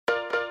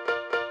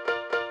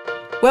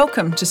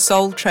Welcome to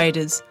Soul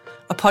Traders,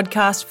 a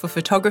podcast for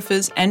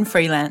photographers and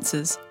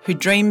freelancers who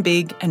dream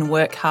big and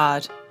work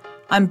hard.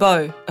 I'm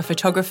Bo, a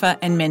photographer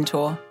and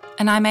mentor.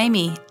 And I'm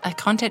Amy, a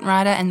content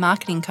writer and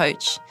marketing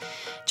coach.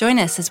 Join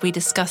us as we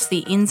discuss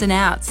the ins and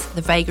outs,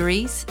 the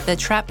vagaries, the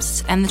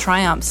traps and the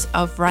triumphs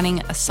of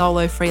running a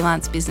solo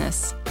freelance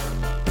business.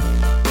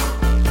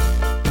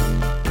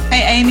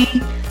 Hey Amy.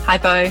 Hi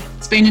Bo.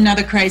 It's been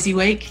another crazy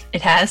week.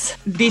 It has.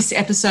 This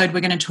episode we're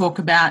going to talk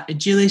about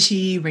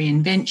agility,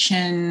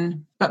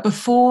 reinvention. But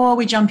before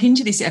we jump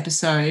into this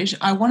episode,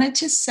 I wanted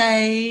to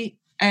say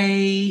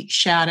a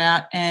shout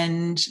out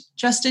and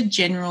just a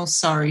general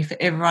sorry for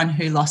everyone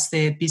who lost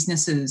their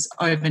businesses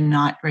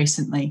overnight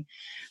recently.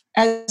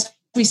 As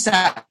we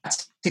start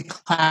to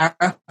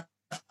clarify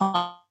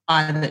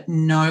that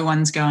no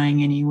one's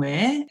going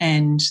anywhere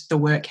and the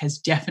work has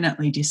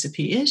definitely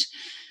disappeared,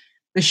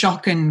 the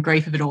shock and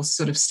grief of it all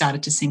sort of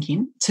started to sink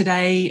in.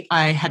 Today,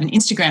 I had an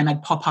Instagram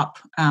ad pop up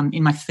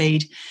in my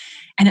feed,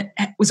 and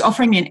it was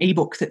offering me an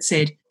ebook that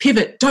said,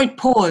 "Pivot, don't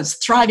pause,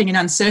 thriving in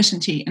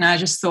uncertainty." And I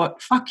just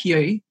thought, fuck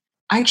you.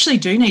 I actually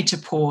do need to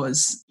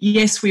pause.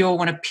 Yes, we all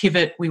want to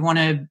pivot. We want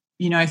to,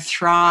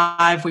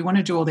 thrive. We want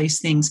to do all these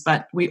things.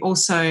 But we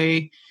also,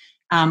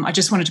 I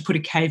just wanted to put a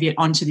caveat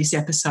onto this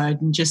episode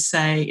and just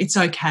say it's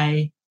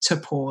okay to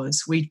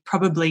pause. We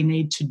probably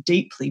need to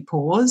deeply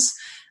pause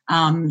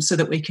so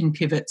that we can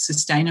pivot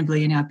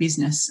sustainably in our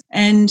business.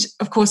 And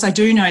of course, I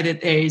do know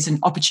that there is an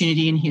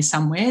opportunity in here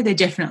somewhere. There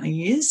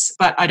definitely is,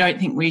 but I don't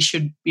think we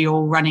should be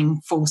all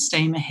running full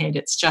steam ahead.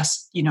 It's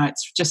just,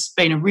 it's just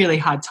been a really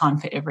hard time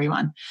for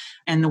everyone.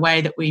 And the way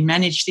that we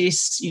manage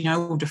this,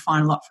 will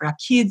define a lot for our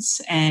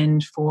kids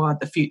and for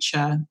the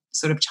future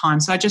sort of time.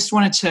 So I just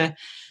wanted to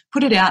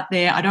put it out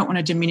there. I don't want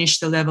to diminish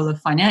the level of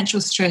financial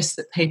stress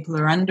that people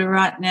are under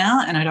right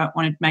now, and I don't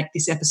want to make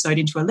this episode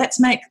into a let's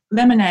make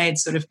lemonade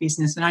sort of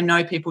business. And I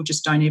know people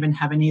just don't even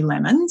have any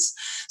lemons.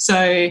 So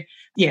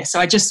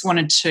I just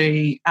wanted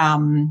to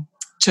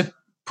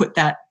put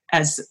that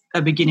as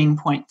a beginning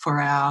point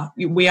for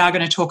we are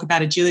going to talk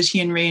about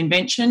agility and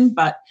reinvention,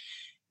 but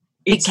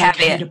it's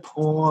okay to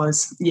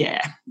pause.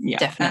 Yeah,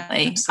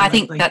 definitely. Absolutely. I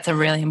think that's a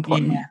really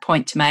important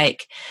point to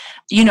make.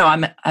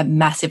 I'm a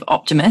massive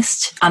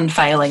optimist,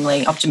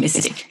 unfailingly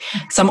optimistic.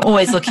 So I'm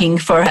always looking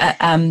for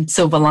a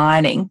silver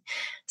lining.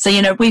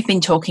 So, we've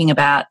been talking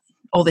about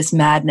all this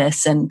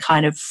madness and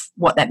kind of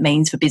what that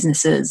means for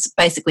businesses.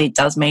 Basically, it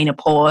does mean a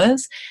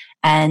pause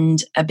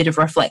and a bit of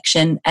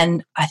reflection.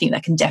 And I think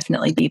that can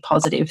definitely be a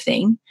positive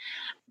thing.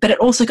 But it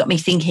also got me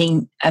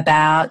thinking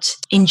about,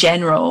 in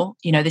general,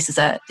 this is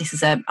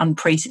a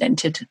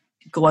unprecedented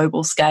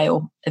global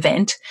scale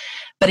event,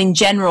 but in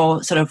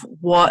general, sort of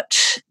what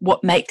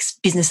makes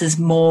businesses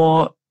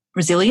more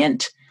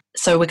resilient.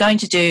 So we're going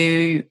to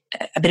do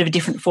a bit of a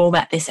different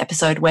format this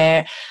episode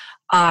where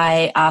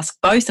I ask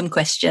Bo some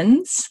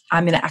questions.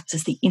 I'm going to act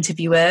as the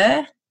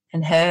interviewer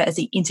and her as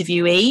the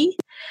interviewee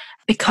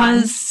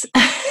because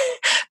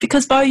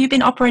Bo, you've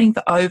been operating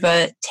for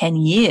over 10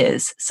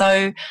 years.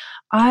 So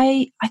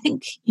I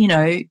think,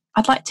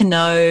 I'd like to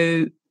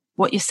know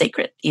what your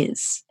secret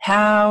is.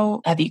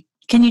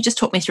 Can you just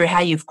talk me through how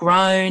you've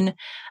grown?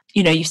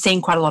 You've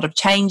seen quite a lot of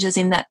changes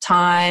in that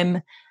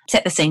time.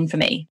 Set the scene for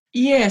me.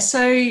 Yeah,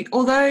 so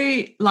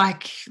although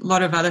like a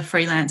lot of other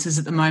freelancers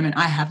at the moment,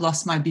 I have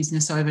lost my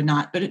business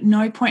overnight, but at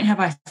no point have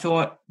I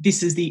thought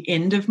this is the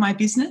end of my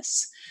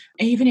business.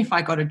 Even if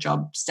I got a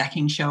job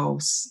stacking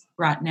shelves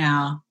right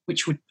now,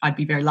 which I'd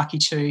be very lucky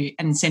to,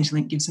 and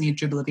Centrelink gives me a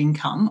dribble of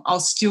income, I'll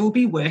still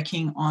be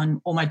working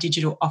on all my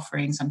digital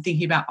offerings. I'm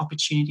thinking about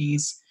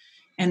opportunities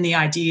and the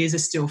ideas are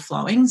still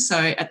flowing. So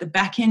at the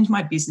back end,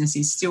 my business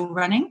is still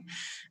running.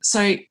 So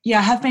I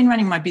have been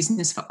running my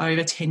business for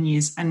over 10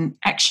 years. And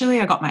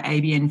actually I got my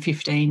ABN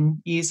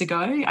 15 years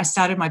ago. I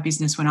started my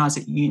business when I was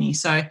at uni.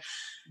 So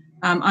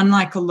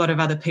unlike a lot of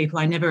other people,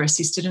 I never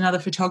assisted another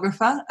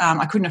photographer.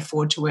 I couldn't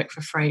afford to work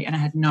for free and I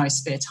had no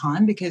spare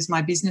time because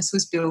my business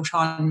was built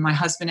on my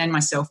husband and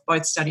myself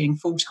both studying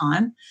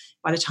full-time.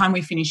 By the time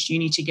we finished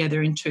uni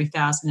together in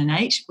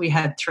 2008, we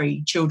had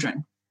 3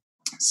 children.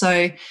 So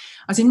I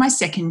was in my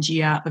second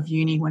year of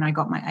uni when I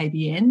got my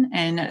ABN,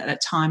 and at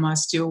that time I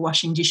was still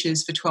washing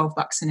dishes for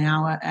 $12 an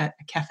hour at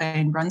a cafe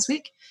in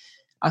Brunswick.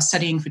 I was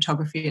studying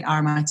photography at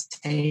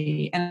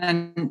RMIT,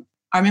 and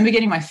I remember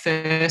getting my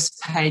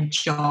first paid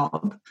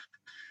job,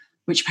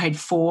 which paid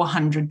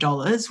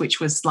 $400, which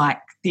was like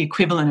the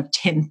equivalent of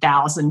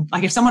 $10,000.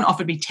 Like if someone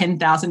offered me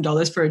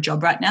 $10,000 for a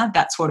job right now,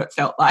 that's what it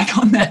felt like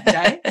on that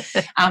day.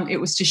 It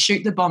was to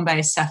shoot the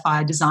Bombay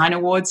Sapphire Design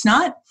Awards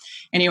night.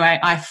 Anyway,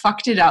 I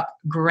fucked it up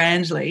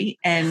grandly,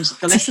 and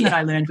the lesson that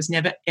I learned was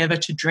never, ever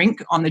to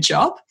drink on the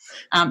job,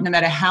 no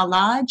matter how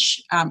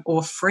large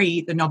or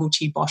free the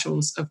novelty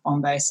bottles of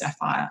Bombay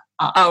Sapphire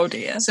are. Oh,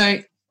 dear. So,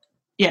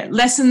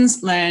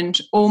 lessons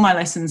learned. All my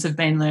lessons have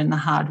been learned the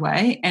hard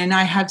way, and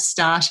I have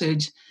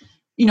started,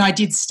 I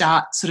did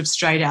start sort of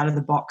straight out of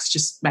the box,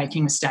 just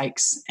making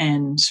mistakes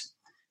and,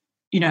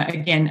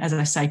 again, as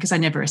I say, because I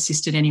never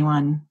assisted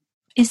anyone,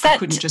 I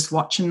couldn't just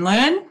watch and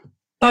learn.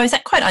 Oh, is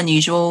that quite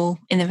unusual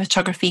in the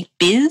photography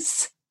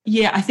biz?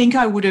 Yeah, I think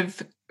I would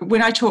have,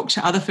 when I talked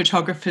to other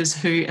photographers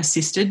who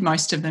assisted,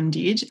 most of them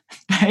did,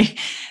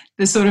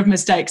 the sort of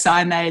mistakes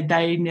I made,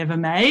 they never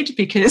made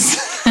because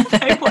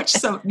they watched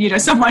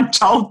someone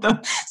told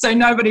them. So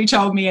nobody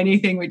told me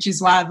anything, which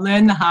is why I've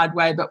learned the hard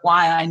way, but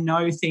why I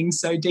know things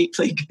so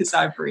deeply because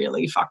I've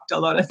really fucked a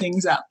lot of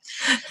things up.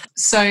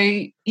 So,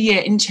 yeah,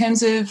 in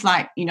terms of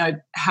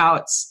how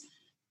it's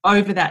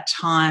over that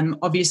time,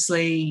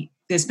 obviously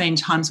there's been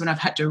times when I've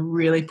had to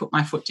really put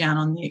my foot down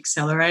on the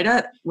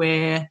accelerator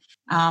where,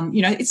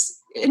 it's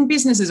in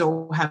businesses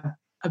all have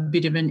a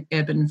bit of an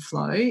ebb and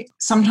flow.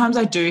 Sometimes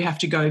I do have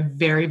to go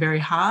very, very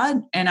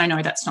hard, and I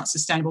know that's not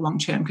sustainable long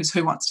term because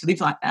who wants to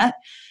live like that?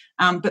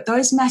 But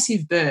those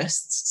massive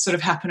bursts sort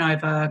of happen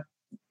over,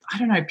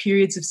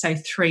 periods of, say,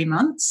 3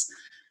 months.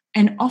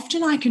 And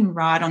often I can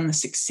ride on the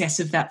success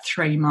of that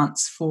 3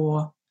 months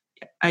for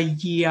a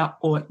year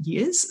or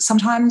years.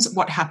 Sometimes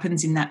what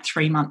happens in that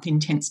 3-month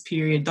intense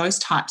period, those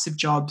types of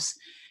jobs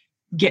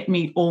get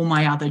me all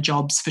my other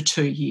jobs for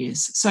 2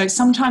 years. So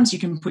sometimes you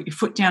can put your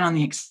foot down on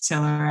the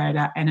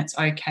accelerator and it's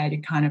okay to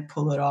kind of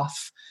pull it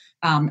off,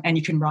 and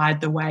you can ride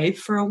the wave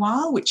for a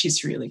while, which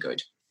is really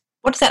good.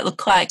 What does that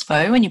look like,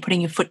 Bo, when you're putting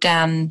your foot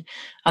down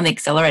on the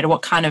accelerator?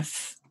 What kind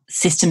of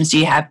systems do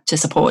you have to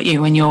support you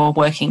when you're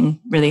working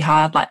really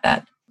hard like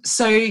that?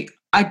 So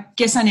I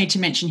guess I need to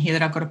mention here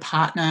that I've got a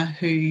partner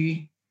who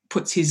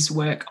puts his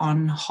work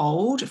on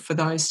hold for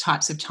those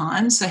types of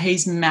times. So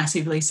he's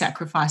massively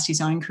sacrificed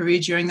his own career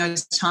during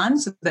those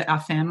times so that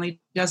our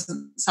family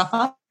doesn't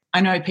suffer.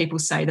 I know people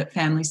say that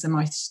family's the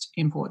most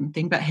important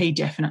thing, but he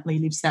definitely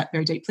lives that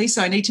very deeply.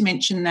 So I need to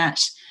mention that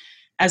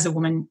as a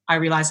woman, I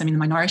realise I'm in the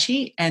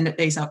minority and that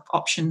these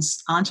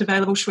options aren't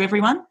available to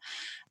everyone.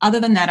 Other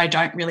than that, I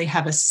don't really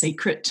have a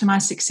secret to my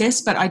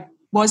success, but I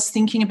was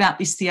thinking about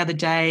this the other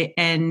day,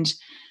 and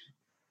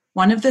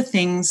one of the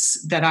things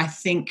that I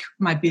think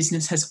my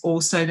business has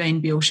also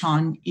been built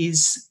on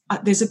is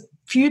there's a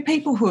few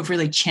people who have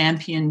really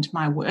championed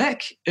my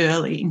work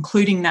early,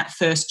 including that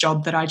first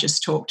job that I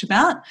just talked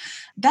about.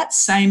 That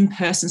same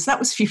person, so that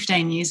was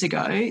 15 years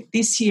ago.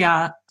 This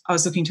year, I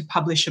was looking to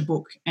publish a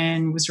book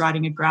and was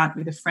writing a grant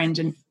with a friend,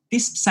 and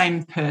this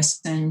same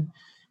person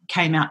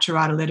came out to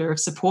write a letter of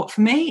support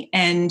for me,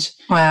 and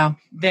wow,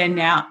 they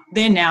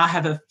now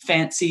have a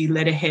fancy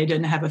letterhead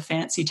and have a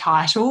fancy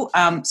title,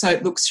 so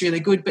it looks really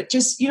good. But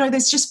just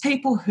there's just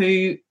people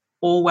who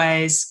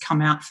always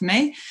come out for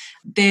me.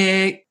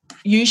 They're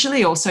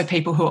usually also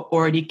people who are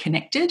already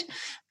connected,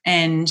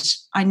 and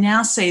I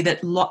now see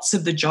that lots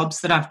of the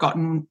jobs that I've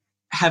gotten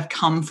have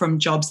come from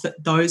jobs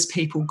that those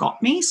people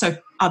got me. So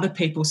other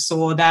people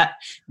saw that,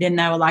 then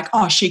they were like,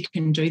 oh, she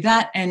can do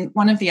that. And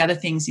one of the other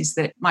things is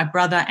that my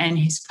brother and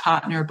his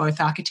partner are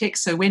both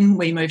architects. So when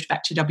we moved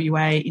back to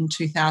WA in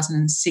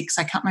 2006,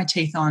 I cut my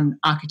teeth on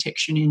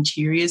architecture and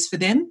interiors for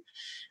them.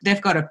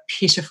 They've got a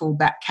pitiful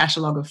back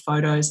catalogue of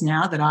photos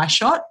now that I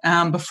shot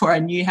before I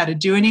knew how to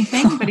do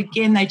anything. But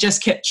again, they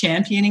just kept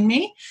championing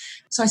me.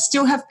 So I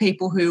still have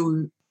people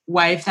who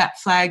wave that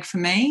flag for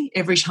me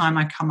every time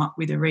I come up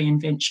with a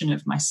reinvention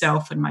of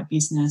myself and my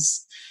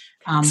business.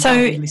 So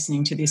they'll be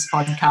listening to this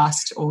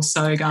podcast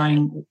also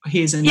going,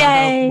 here's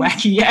another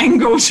wacky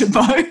angle to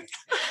Bo.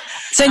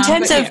 So in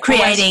terms of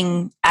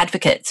creating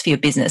advocates for your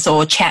business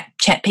or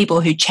people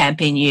who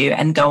champion you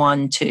and go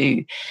on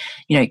to,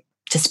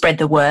 to spread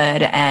the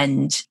word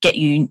and get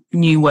you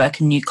new work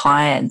and new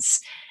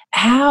clients,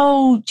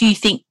 how do you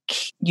think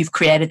you've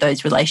created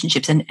those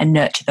relationships and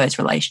nurtured those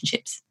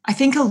relationships? I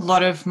think a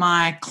lot of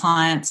my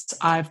clients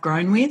I've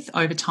grown with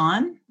over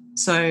time.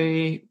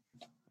 So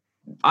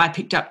I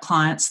picked up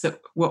clients that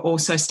were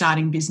also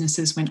starting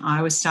businesses when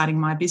I was starting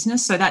my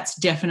business. So that's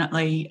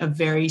definitely a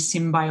very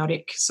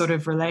symbiotic sort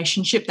of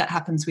relationship that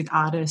happens with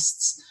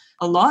artists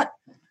a lot.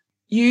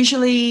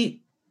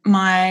 Usually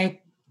my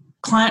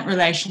client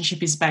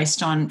relationship is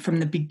based on, from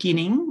the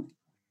beginning,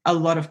 a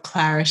lot of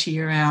clarity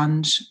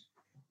around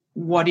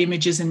what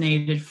images are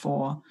needed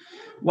for,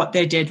 what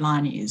their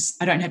deadline is.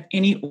 I don't have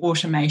any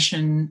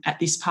automation at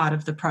this part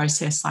of the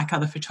process like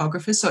other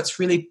photographers, so it's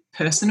really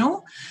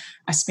personal.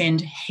 I spend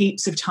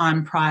heaps of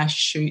time prior to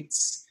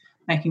shoots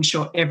making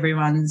sure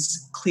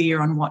everyone's clear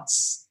on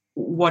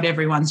what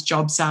everyone's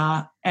jobs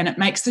are, and it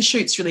makes the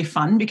shoots really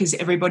fun because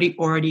everybody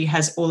already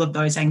has all of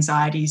those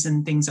anxieties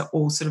and things are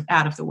all sort of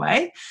out of the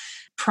way.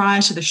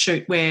 Prior to the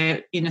shoot,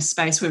 we're in a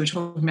space where we're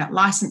talking about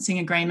licensing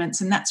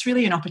agreements, and that's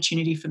really an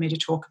opportunity for me to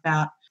talk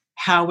about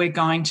how we're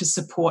going to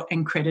support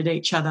and credit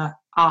each other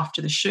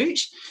after the shoot.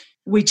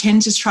 We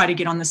tend to try to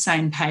get on the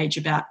same page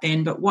about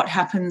then, but what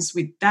happens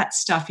with that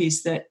stuff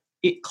is that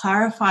it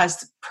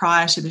clarifies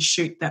prior to the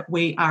shoot that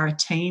we are a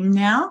team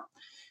now.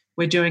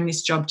 We're doing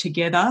this job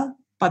together.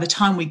 By the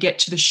time we get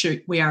to the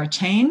shoot, we are a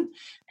team,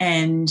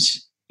 and,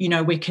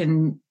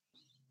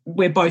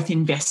 we're both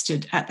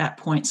invested at that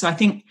point. So I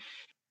think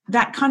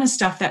that kind of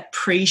stuff, that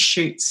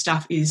pre-shoot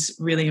stuff, is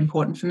really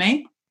important for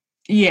me.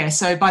 Yeah,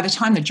 so by the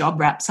time the job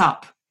wraps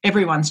up,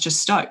 everyone's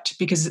just stoked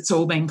because it's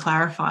all been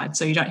clarified.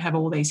 So you don't have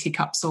all these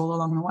hiccups all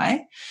along the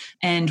way.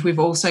 And we've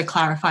also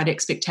clarified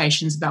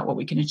expectations about what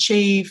we can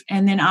achieve.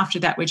 And then after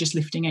that, we're just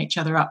lifting each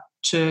other up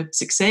to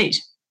succeed.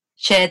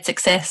 Shared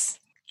success.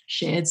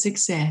 Shared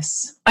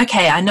success.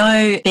 Okay, I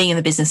know being in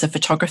the business of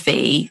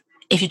photography,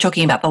 if you're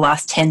talking about the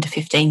last 10 to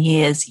 15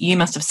 years, you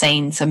must have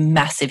seen some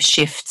massive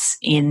shifts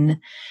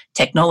in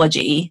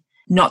technology,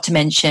 not to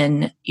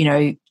mention, you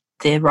know,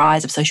 the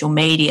rise of social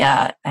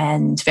media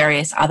and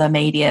various other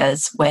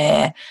medias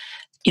where,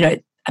 you know,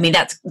 I mean,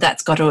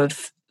 that's got to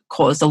have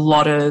caused a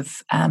lot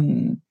of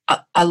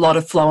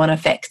flow-on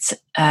effects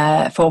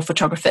for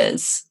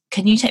photographers.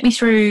 Can you take me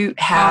through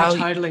how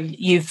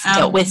you've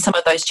dealt with some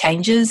of those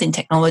changes in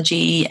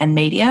technology and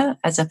media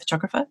as a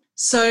photographer?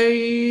 So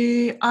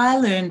I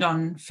learned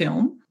on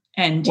film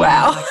and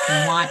wow. in black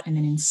and white and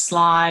then in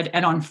slide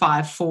and on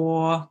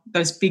 5.4,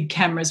 those big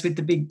cameras with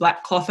the big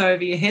black cloth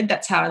over your head.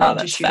 That's how I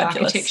learned to shoot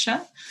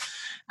architecture.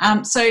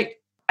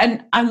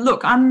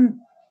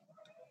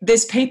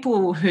 There's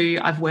people who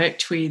I've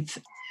worked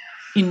with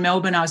in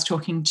Melbourne. I was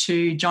talking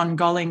to John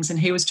Gollings and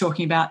he was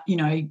talking about, you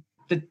know,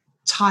 the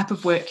type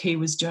of work he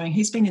was doing.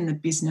 He's been in the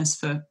business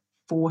for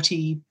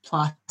 40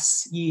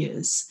 plus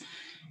years.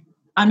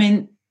 I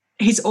mean,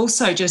 he's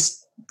also just,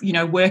 you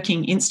know,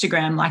 working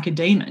Instagram like a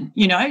demon,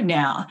 you know,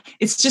 now.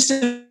 It's just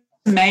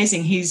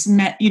amazing. He's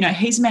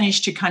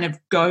managed to kind of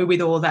go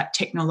with all that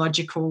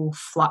technological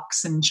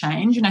flux and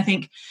change. And I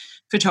think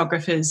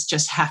photographers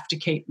just have to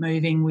keep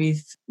moving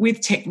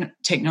with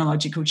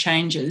technological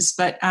changes.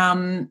 But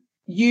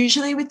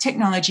usually with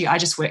technology, I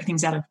just work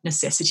things out of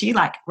necessity.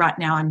 Like right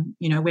now,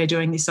 we're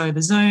doing this over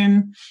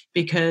Zoom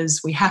because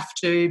we have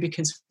to,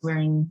 because we're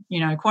in,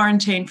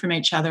 quarantine from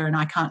each other and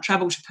I can't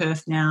travel to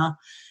Perth now.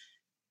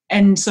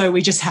 And so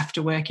we just have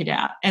to work it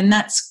out. And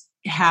that's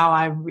how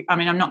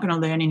I'm not going to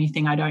learn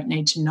anything I don't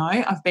need to know.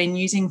 I've been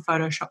using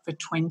Photoshop for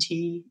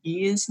 20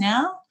 years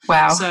now.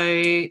 Wow. So,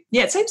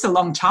 yeah, it seems a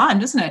long time,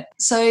 doesn't it?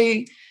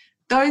 So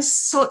those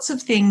sorts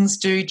of things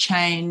do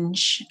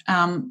change.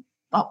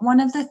 But one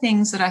of the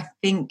things that I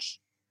think,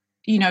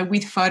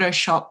 with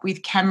Photoshop,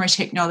 with camera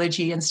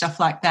technology and stuff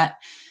like that,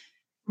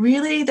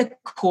 really the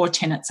core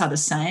tenets are the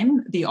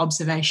same. The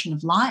observation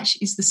of light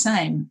is the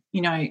same.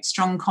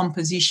 Strong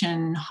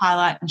composition,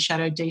 highlight and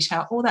shadow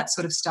detail, all that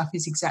sort of stuff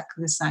is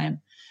exactly the same.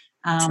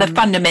 So the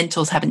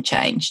fundamentals haven't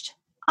changed?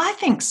 I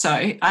think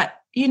so.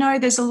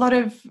 There's a lot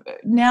of,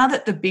 now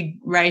that the big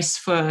race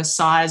for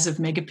size of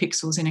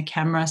megapixels in a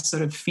camera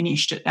sort of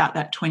finished at about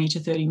that 20 to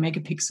 30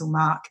 megapixel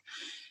mark,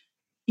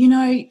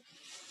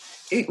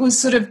 it was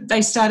sort of,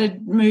 they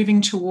started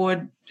moving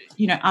toward,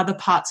 other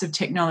parts of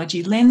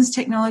technology. Lens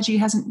technology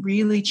hasn't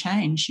really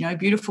changed.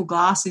 Beautiful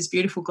glass is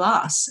beautiful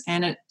glass,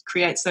 and it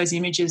creates those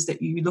images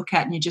that you look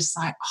at and you're just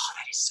like, oh,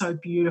 that is so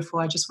beautiful.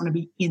 I just want to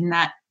be in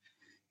that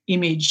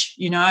image.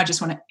 I just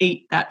want to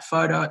eat that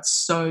photo. It's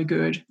so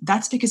good.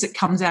 That's because it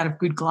comes out of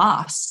good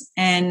glass,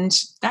 and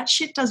that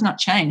shit does not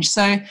change.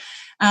 So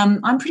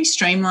I'm pretty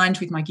streamlined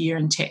with my gear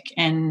and tech,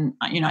 and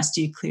I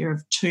steer clear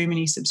of too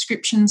many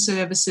subscription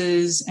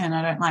services, and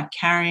I don't like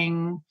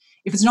carrying,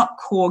 if it's not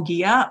core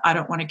gear, I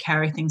don't want to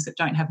carry things that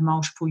don't have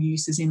multiple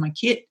uses in my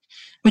kit.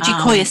 Would you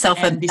call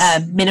yourself a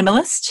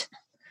minimalist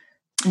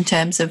in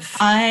terms of?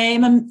 I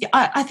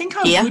think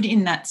I would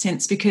in that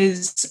sense,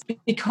 because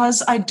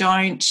I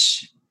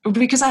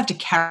have to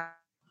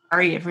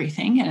carry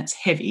everything and it's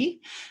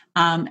heavy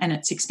and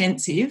it's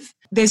expensive.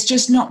 There's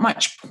just not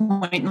much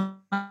point.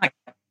 Like,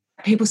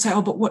 people say,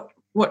 oh, but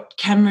what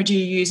camera do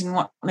you use and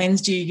what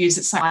lens do you use?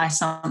 It's like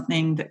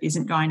something that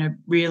isn't going to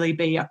really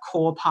be a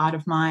core part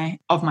of my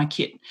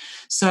kit.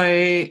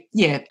 So,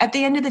 yeah, at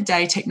the end of the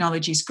day,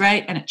 technology is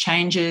great and it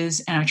changes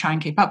and I try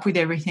and keep up with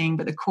everything,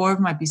 but the core of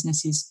my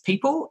business is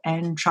people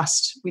and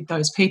trust with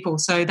those people.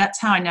 So that's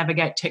how I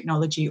navigate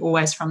technology,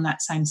 always from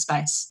that same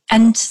space.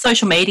 And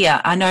social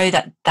media, I know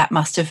that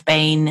must have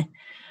been,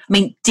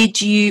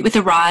 did you, with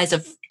the rise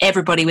of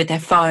everybody with their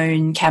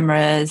phone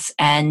cameras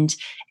and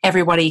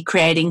everybody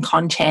creating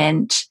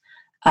content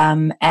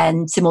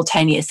and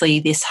simultaneously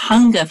this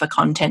hunger for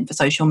content for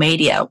social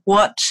media,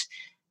 what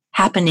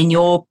happened in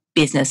your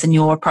business and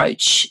your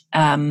approach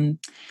at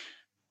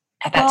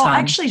that time? I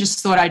actually just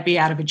thought I'd be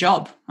out of a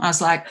job. I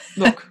was like,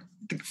 look,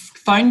 the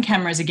phone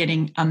cameras are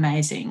getting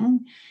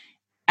amazing.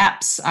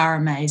 Apps are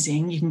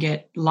amazing. You can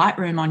get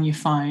Lightroom on your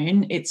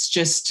phone. It's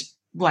just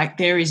like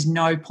there is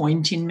no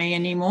point in me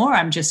anymore.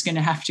 I'm just going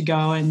to have to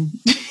go and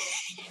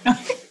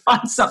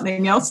find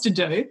something else to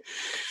do.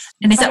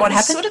 And is that what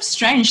happened? Sort of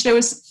strange.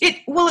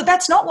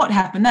 That's not what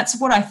happened. That's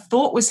what I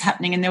thought was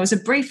happening. And there was a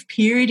brief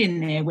period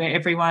in there where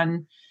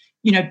everyone,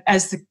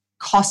 as the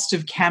cost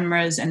of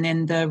cameras and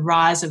then the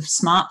rise of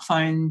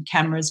smartphone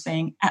cameras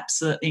being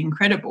absolutely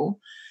incredible.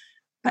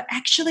 But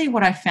actually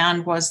what I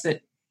found was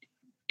that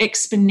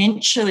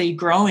exponentially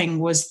growing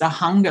was the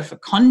hunger for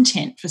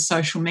content for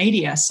social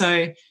media.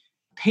 So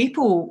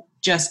people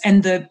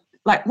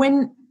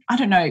I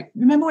don't know,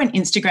 remember when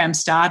Instagram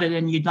started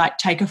and you'd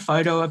take a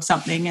photo of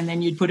something and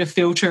then you'd put a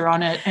filter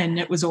on it and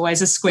it was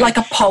always a square? Like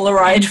a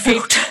Polaroid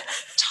filter.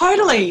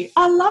 Totally.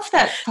 I love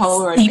that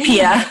Polaroid.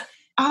 Sepia.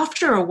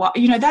 After a while,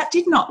 that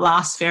did not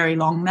last very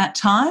long that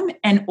time.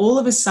 And all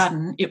of a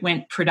sudden it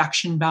went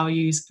production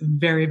values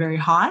very, very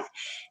high.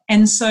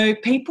 And so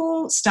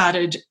people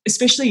started,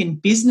 especially in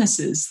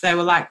businesses, they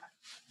were like,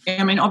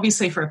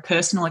 obviously for a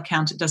personal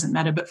account, it doesn't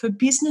matter. But for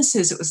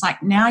businesses, it was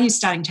like, now you're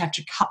starting to have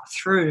to cut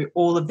through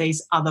all of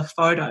these other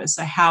photos.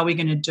 So how are we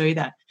going to do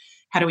that?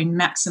 How do we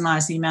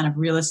maximize the amount of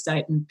real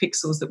estate and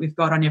pixels that we've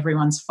got on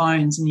everyone's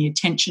phones and the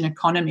attention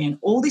economy, and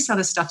all this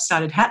other stuff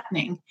started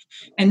happening,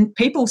 and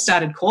people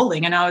started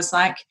calling, and I was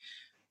like,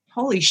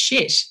 holy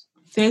shit,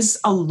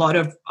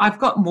 I've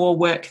got more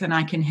work than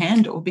I can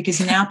handle, because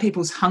now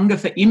people's hunger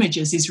for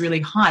images is really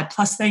high.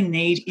 Plus they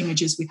need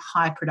images with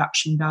high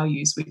production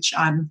values, which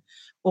I'm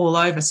all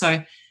over.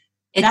 So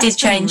it did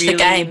change the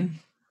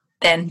game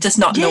then, just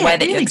not in the way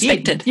that you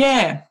expected.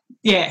 Yeah,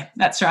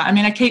 that's right.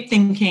 I keep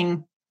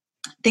thinking,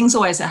 things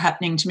always are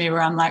happening to me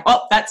where I'm like,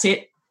 oh, that's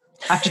it,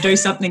 I have to do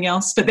something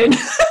else. But then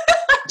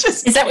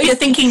is that what you're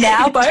thinking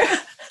now, Bo?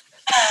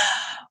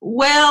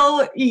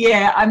 Well,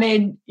 yeah, I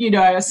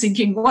was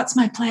thinking, what's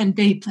my plan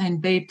B?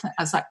 I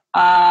was like,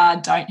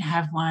 don't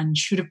have one.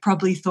 Should have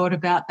probably thought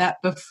about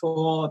that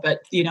before.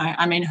 But,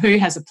 who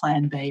has a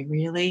plan B,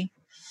 really?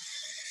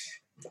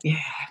 Yeah.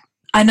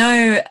 I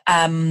know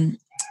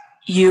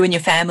you and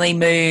your family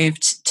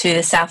moved to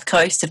the south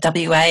coast of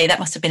WA. That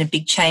must have been a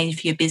big change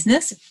for your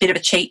business, a bit of a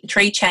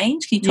tree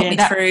change. Can you talk me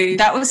through?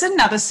 That was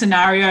another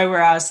scenario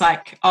where I was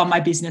like, oh, my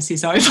business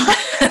is over.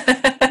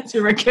 It's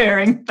a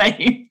recurring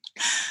theme.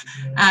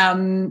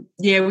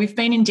 We've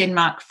been in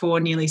Denmark for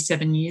nearly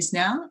 7 years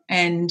now.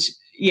 And,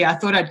 I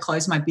thought I'd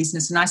close my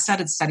business, and I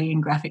started studying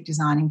graphic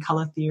design and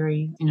colour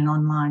theory in an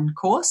online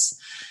course.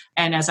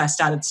 And as I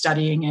started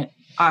studying it,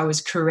 I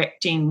was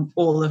correcting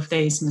all of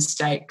these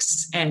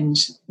mistakes and,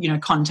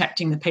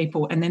 contacting the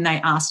people. And then they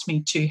asked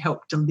me to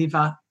help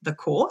deliver the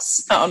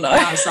course. Oh, no.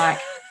 And I was like,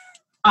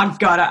 I've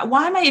got it.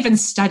 Why am I even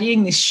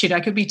studying this shit?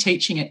 I could be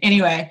teaching it.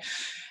 Anyway,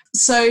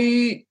 so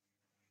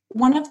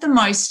one of the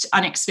most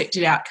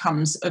unexpected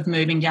outcomes of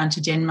moving down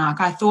to Denmark,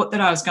 I thought that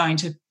I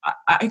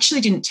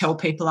actually didn't tell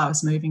people I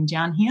was moving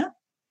down here.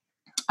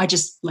 I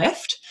just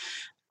left.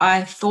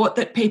 I thought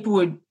that people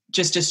would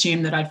just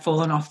assume that I'd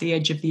fallen off the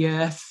edge of the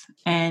earth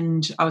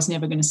and I was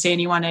never going to see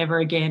anyone ever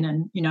again,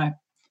 and,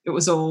 it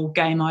was all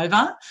game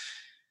over.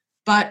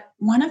 But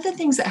one of the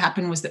things that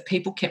happened was that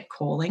people kept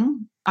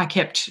calling. I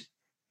kept,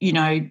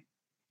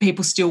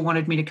 people still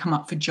wanted me to come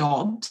up for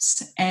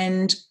jobs,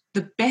 and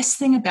the best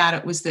thing about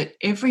it was that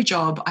every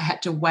job I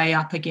had to weigh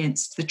up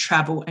against the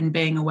travel and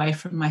being away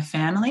from my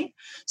family.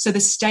 So the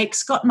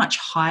stakes got much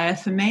higher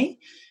for me.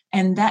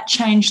 And that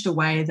changed the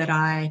way that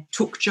I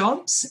took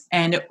jobs,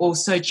 and it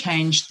also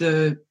changed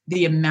the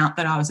amount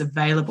that I was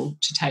available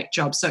to take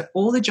jobs. So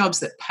all the jobs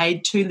that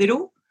paid too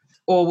little,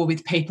 or were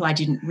with people I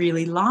didn't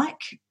really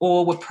like,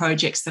 or were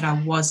projects that I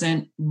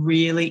wasn't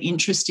really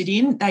interested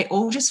in, they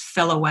all just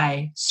fell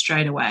away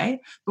straight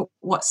away. But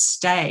what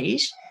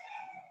stayed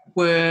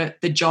were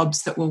the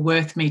jobs that were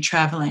worth me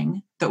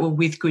travelling, that were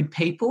with good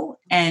people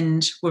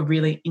and were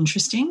really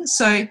interesting.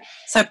 So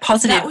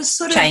positive that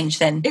was change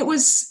then.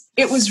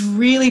 It was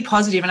really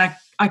positive, and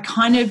I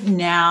kind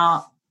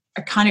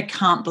of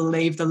can't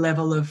believe the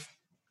level of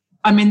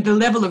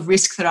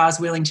risk that I was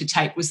willing to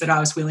take was that I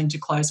was willing to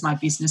close my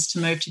business to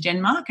move to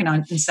Denmark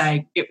and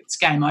say it's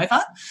game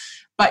over.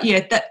 But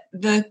yeah, that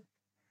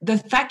the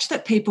fact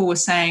that people were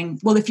saying,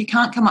 well, if you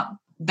can't come up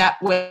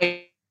that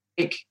week,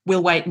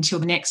 we'll wait until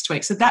the next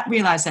week. So that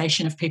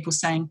realisation of people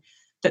saying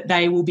that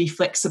they will be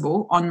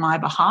flexible on my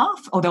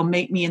behalf, or they'll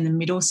meet me in the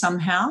middle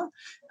somehow,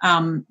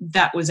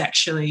 that was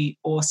actually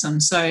awesome.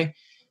 So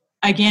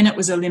again, it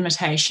was a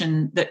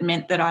limitation that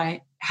meant that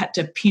I had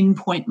to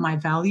pinpoint my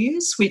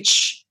values,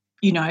 which,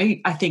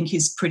 I think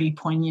is pretty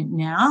poignant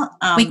now.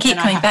 We keep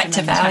coming back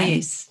to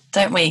values,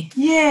 don't we?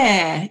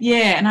 Yeah.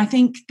 And I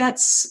think that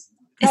is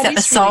the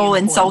soul really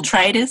in Soul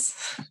Traders?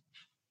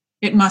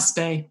 It must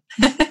be.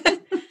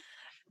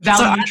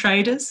 Value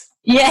traders?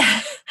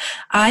 Yeah.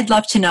 I'd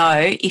love to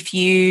know if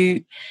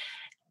you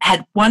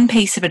had one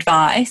piece of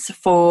advice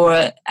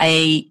for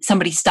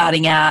somebody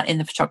starting out in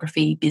the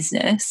photography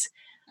business,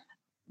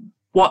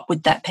 what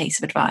would that piece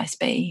of advice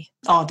be?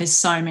 Oh, there's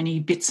so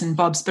many bits and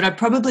bobs, but I'd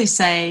probably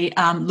say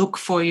look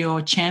for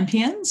your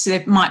champions.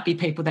 There might be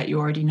people that you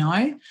already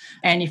know,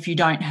 and if you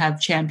don't have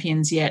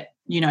champions yet,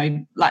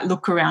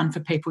 look around for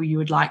people you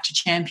would like to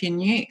champion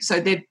you. So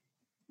they're,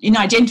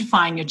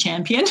 identifying your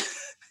champion.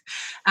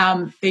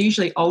 They're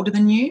usually older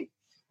than you.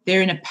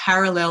 They're in a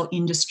parallel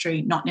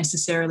industry, not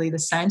necessarily the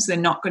same. So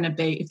they're not going to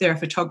be, if they're a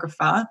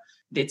photographer,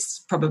 it's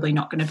probably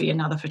not going to be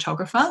another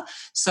photographer.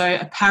 So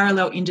a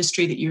parallel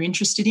industry that you're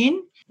interested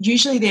in.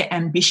 Usually they're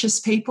ambitious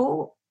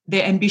people.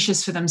 They're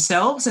ambitious for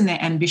themselves, and they're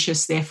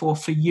ambitious, therefore,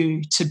 for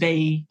you to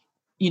be,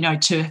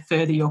 to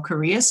further your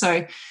career.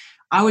 So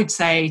I would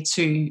say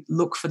to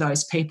look for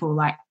those people,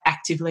 like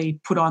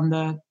actively put on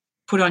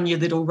your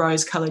little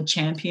rose-coloured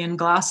champion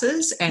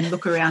glasses and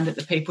look around at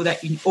the people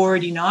that you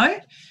already know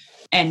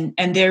and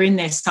they're in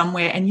there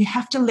somewhere, and you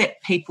have to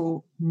let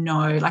people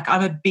know. Like,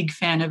 I'm a big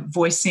fan of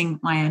voicing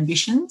my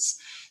ambitions.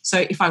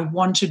 So if I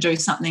want to do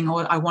something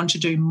or I want to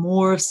do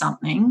more of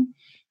something,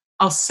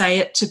 I'll say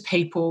it to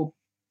people,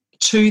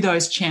 to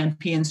those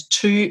champions,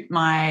 to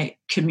my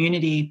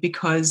community,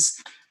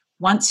 because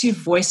once you've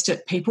voiced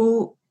it,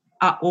 people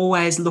are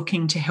always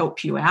looking to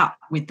help you out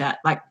with that.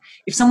 Like,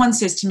 if someone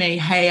says to me,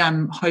 hey,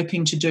 I'm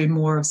hoping to do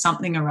more of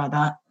something or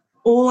other,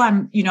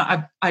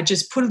 I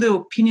just put a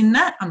little pin in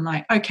that. I'm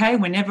like, okay,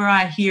 whenever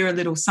I hear a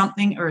little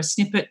something or a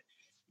snippet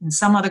in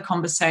some other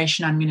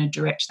conversation, I'm going to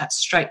direct that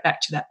straight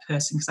back to that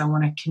person because I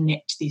want to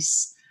connect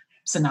this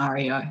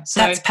scenario.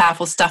 So that's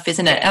powerful stuff,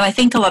 isn't it? And I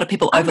think a lot of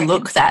people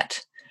overlook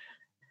that.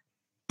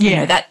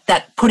 Yeah.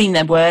 That putting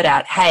their word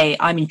out, hey,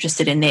 I'm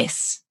interested in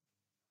this.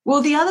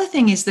 Well, the other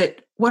thing is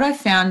that what I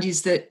found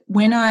is that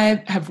when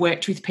I have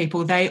worked with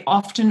people, they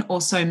often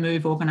also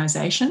move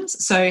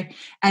organisations. So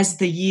as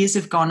the years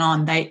have gone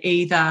on, they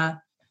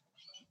either,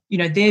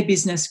 their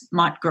business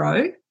might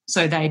grow,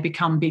 so they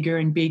become bigger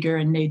and bigger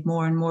and need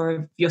more and more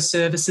of your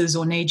services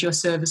or need your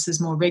services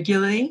more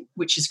regularly,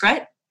 which is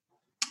great.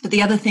 But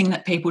the other thing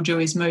that people do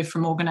is move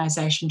from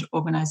organisation to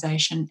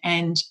organisation.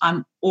 And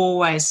I'm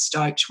always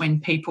stoked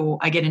when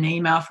I get an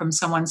email from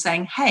someone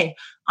saying, hey,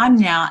 I'm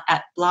now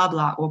at blah,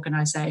 blah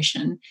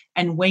organisation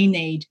and we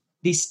need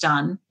this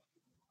done.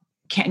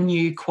 Can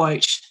you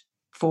quote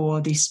for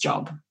this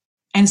job?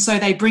 And so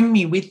they bring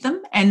me with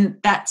them. And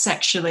that's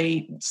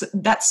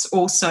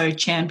also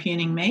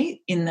championing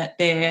me in that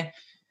they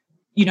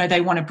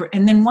want to,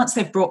 and then once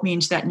they've brought me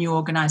into that new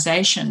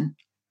organisation,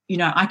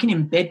 I can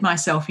embed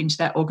myself into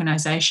that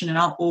organisation and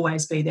I'll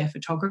always be their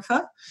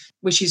photographer,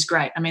 which is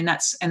great. I mean,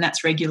 that's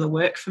regular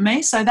work for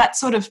me. So that's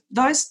sort of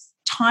those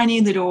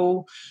tiny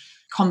little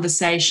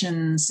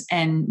conversations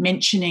and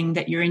mentioning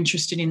that you're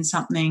interested in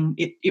something,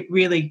 it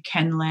really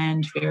can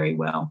land very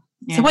well.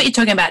 Yeah. So what you're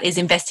talking about is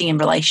investing in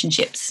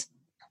relationships,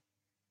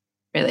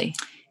 really?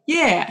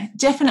 Yeah,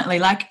 definitely.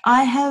 Like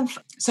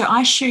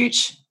I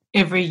shoot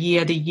every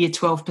year the Year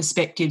 12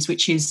 Perspectives,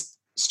 which is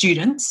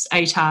students,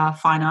 ATAR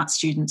fine arts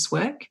students'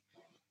 work.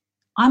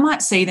 I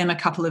might see them a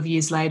couple of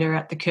years later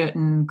at the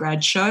Curtin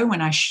Grad Show when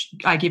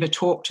I give a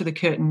talk to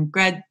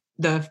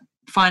the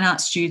fine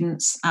arts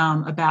students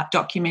about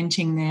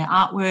documenting their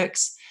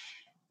artworks.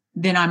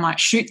 Then I might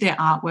shoot their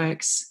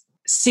artworks.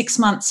 6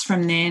 months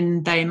from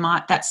then,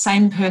 that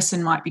same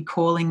person might be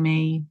calling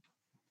me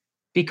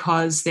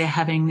because they're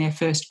having their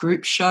first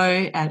group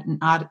show at an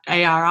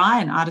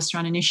ARI, an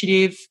artist-run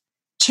initiative.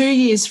 2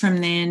 years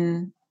from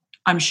then,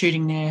 I'm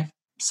shooting their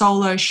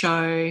solo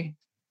show.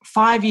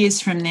 5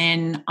 years from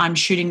then, I'm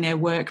shooting their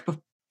work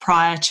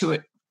prior to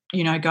it,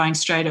 going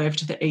straight over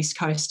to the East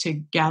Coast to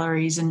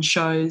galleries and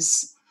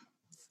shows.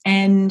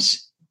 And,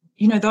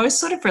 those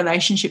sort of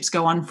relationships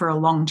go on for a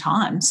long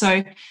time.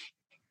 So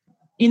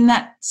in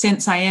that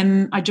sense,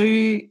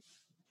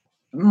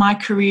 my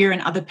career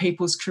and other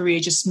people's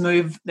career just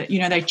move, that,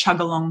 they chug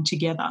along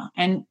together.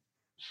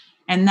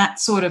 And that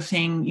sort of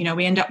thing,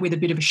 we end up with a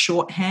bit of a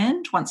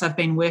shorthand once I've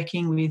been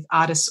working with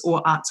artists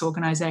or arts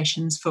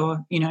organisations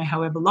for,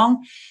 however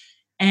long.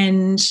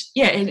 And,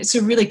 yeah, it's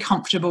a really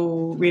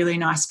comfortable, really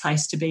nice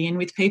place to be in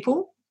with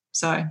people.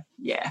 So,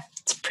 yeah.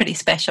 It's pretty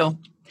special.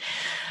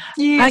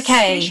 Yeah,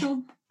 okay.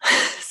 Special.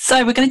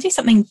 So we're going to do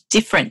something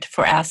different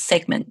for our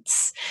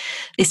segments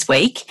this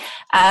week.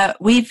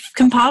 We've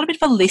compiled a bit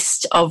of a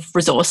list of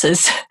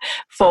resources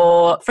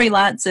for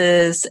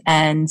freelancers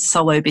and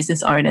solo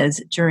business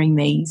owners during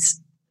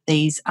these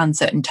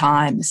uncertain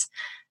times.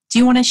 Do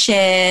you want to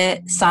share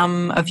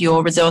some of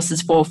your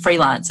resources for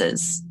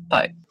freelancers,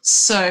 Bo?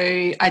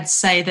 So I'd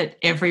say that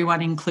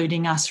everyone,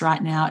 including us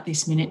right now at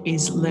this minute,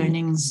 is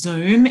learning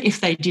Zoom. If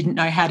they didn't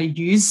know how to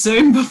use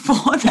Zoom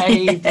before,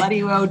 they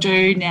bloody well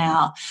do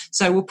now.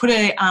 So we'll put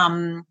a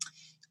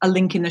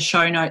link in the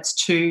show notes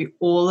to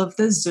all of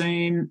the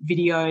Zoom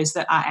videos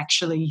that are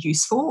actually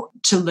useful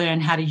to learn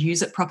how to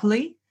use it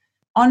properly.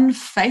 On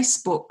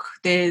Facebook,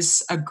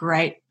 there's a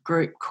great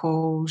group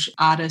called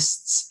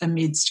Artists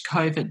Amidst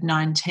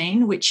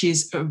COVID-19, which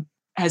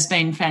has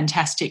been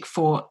fantastic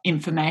for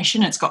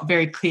information. It's got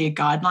very clear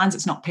guidelines.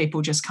 It's not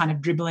people just kind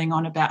of dribbling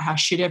on about how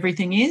shit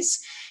everything is.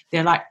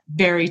 They're like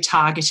very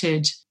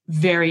targeted,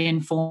 very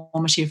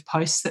informative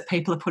posts that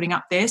people are putting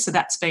up there. So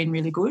that's been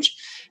really good.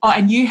 Oh,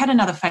 and you had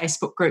another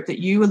Facebook group that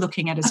you were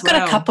looking at as well.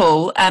 I've got a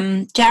couple.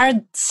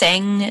 Jared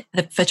Seng,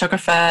 the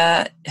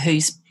photographer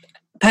who's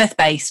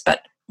Perth-based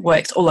but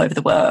works all over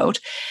the world,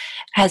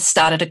 has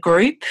started a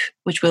group,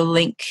 which we'll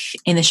link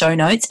in the show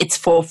notes. It's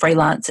for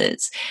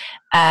freelancers.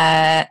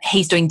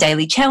 He's doing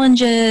daily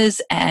challenges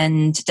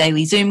and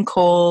daily Zoom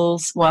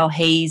calls while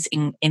he's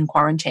in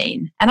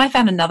quarantine. And I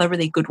found another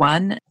really good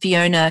one.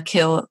 Fiona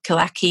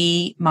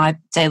Kilaki, my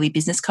daily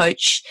business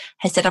coach,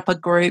 has set up a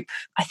group.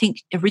 I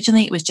think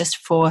originally it was just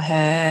for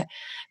her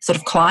sort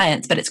of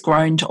clients, but it's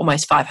grown to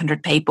almost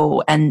 500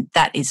 people. And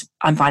that is,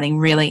 I'm finding,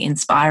 really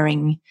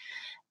inspiring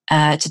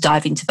to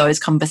dive into those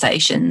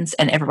conversations,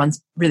 and everyone's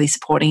really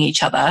supporting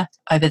each other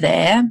over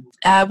there.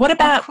 What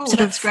about sort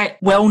of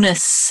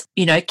wellness,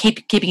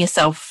 keeping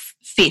yourself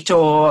fit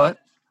or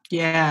limber.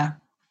 Yeah,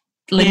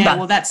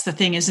 well, that's the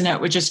thing, isn't it?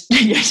 We're just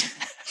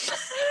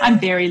I'm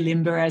very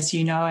limber, as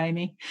you know,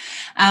 Amy.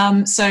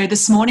 So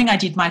this morning I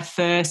did my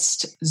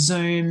first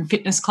Zoom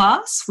fitness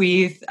class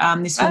with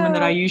this woman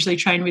that I usually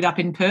train with up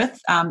in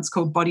Perth. It's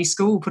called Body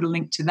School. We'll put a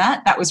link to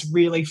that. That was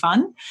really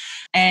fun.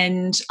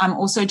 And I'm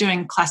also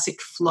doing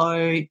Classic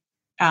Flow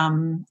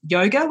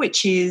yoga,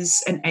 which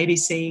is an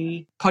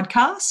ABC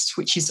podcast,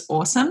 which is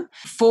awesome.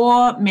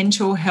 For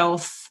mental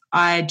health,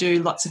 I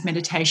do lots of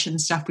meditation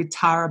stuff with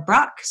Tara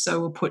Bruck. So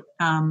we'll put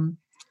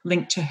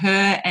link to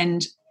her,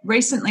 and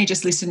recently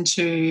just listened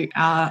to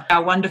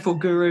our wonderful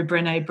guru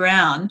Brené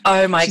Brown.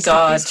 Oh my She's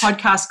God. got this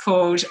podcast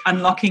called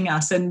Unlocking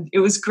Us, and it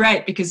was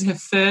great because her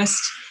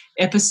first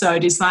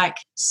episode is like,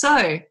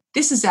 so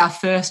this is our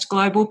first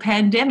global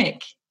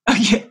pandemic.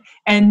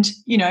 And,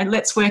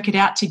 let's work it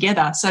out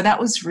together. So that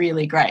was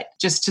really great,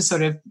 just to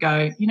sort of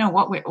go, you know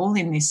what, we're all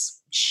in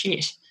this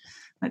shit.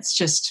 Let's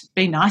just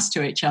be nice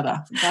to each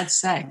other, for God's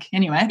sake.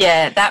 Anyway.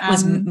 Yeah, that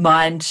was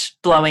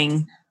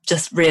mind-blowing,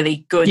 just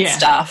really good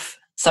stuff.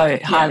 So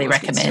highly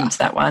recommend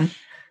that one.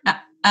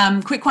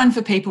 Quick one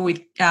for people with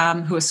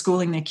who are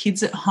schooling their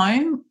kids at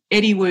home.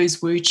 Eddie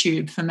Wu's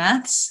WooTube for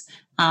maths,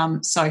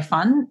 so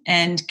fun.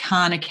 And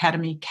Khan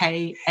Academy,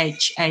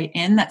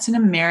 KHAN. That's an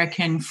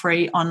American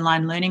free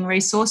online learning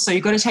resource. So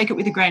you've got to take it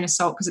with a grain of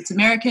salt because it's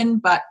American,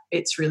 but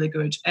it's really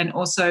good. And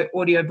also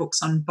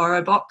audiobooks on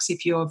BorrowBox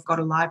if you've got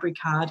a library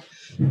card,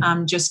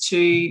 just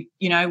to,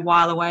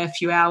 while away a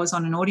few hours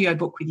on an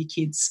audiobook with your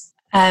kids.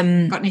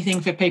 Got anything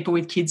for people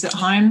with kids at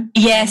home?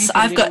 Yes,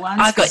 I've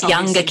got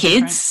younger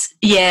kids.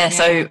 Yeah,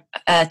 so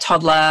a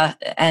toddler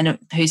and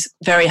who's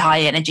very high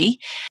energy.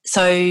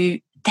 So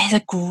there's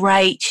a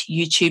great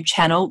YouTube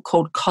channel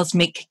called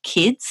Cosmic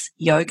Kids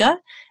Yoga.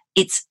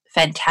 It's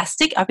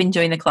fantastic. I've been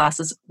doing the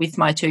classes with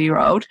my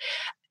 2-year-old.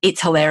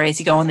 It's hilarious.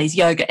 You go on these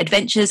yoga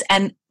adventures,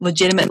 and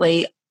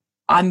legitimately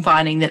I'm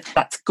finding that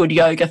that's good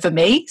yoga for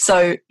me.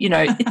 So,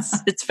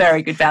 it's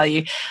very good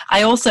value.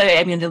 I also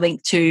am going to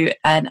link to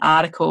an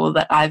article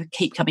that I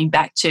keep coming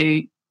back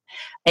to.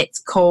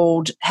 It's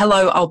called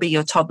Hello, I'll Be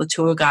Your Toddler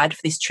Tour Guide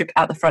for this trip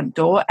out the front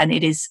door, and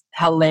it is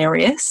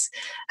hilarious.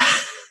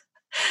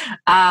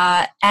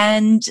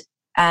 And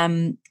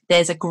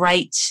there's a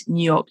great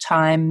New York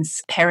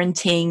Times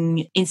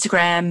parenting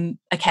Instagram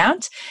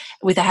account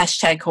with a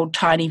hashtag called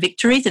Tiny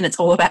Victories, and it's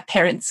all about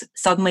parents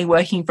suddenly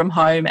working from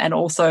home and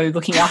also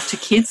looking after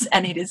kids,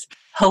 and it is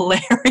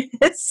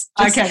hilarious.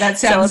 Okay, that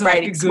sounds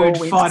like a good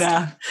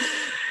fodder.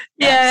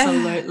 Yeah.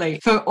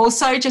 Absolutely.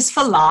 Just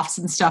for laughs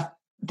and stuff,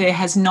 there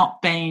has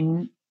not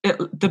been...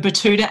 The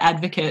Batuta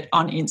Advocate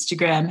on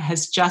Instagram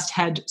has just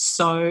had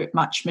so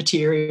much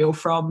material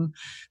from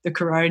the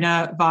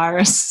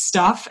coronavirus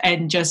stuff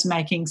and just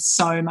making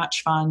so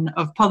much fun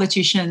of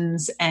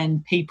politicians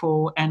and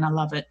people, and I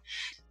love it.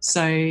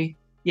 So,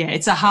 yeah,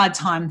 it's a hard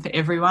time for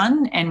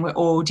everyone and we're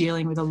all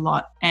dealing with a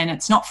lot, and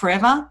it's not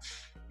forever.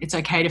 It's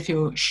okay to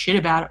feel shit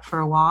about it for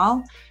a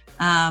while.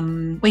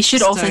 We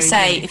should also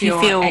say if you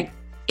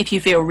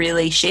feel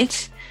really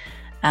shit,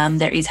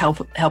 there is help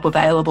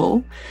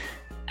available.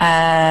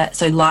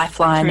 So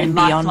Lifeline and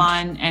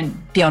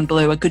Beyond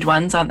Blue are good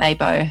ones, aren't they,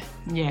 Bo?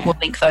 Yeah. We'll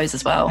link those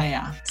as well. They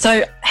are.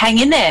 So hang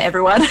in there,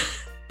 everyone.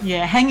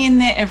 Yeah, hang in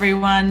there,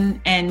 everyone,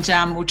 and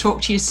we'll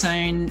talk to you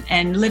soon.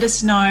 And let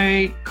us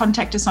know,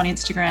 contact us on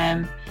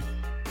Instagram.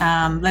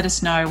 Let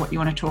us know what you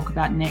want to talk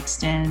about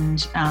next,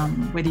 and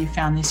whether you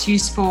found this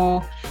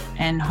useful,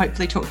 and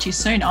hopefully talk to you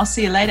soon. I'll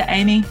see you later,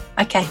 Amy.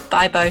 Okay,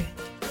 bye, Bo.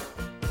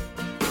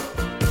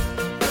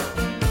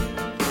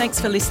 Thanks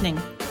for listening.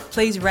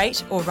 Please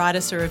rate or write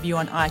us a review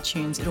on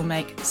iTunes. It'll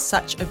make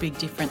such a big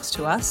difference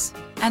to us.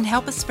 And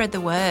help us spread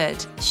the word.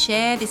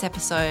 Share this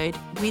episode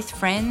with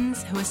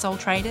friends who are soul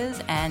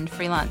traders and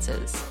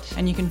freelancers.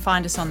 And you can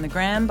find us on the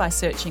gram by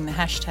searching the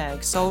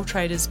hashtag Soul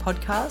Traders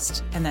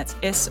Podcast, and that's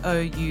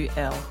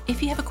SOUL.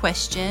 If you have a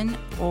question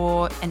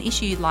or an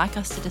issue you'd like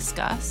us to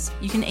discuss,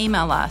 you can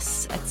email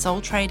us at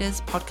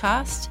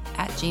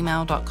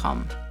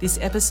soultraderspodcast@gmail.com. This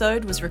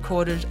episode was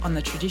recorded on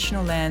the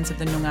traditional lands of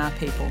the Noongar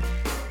people.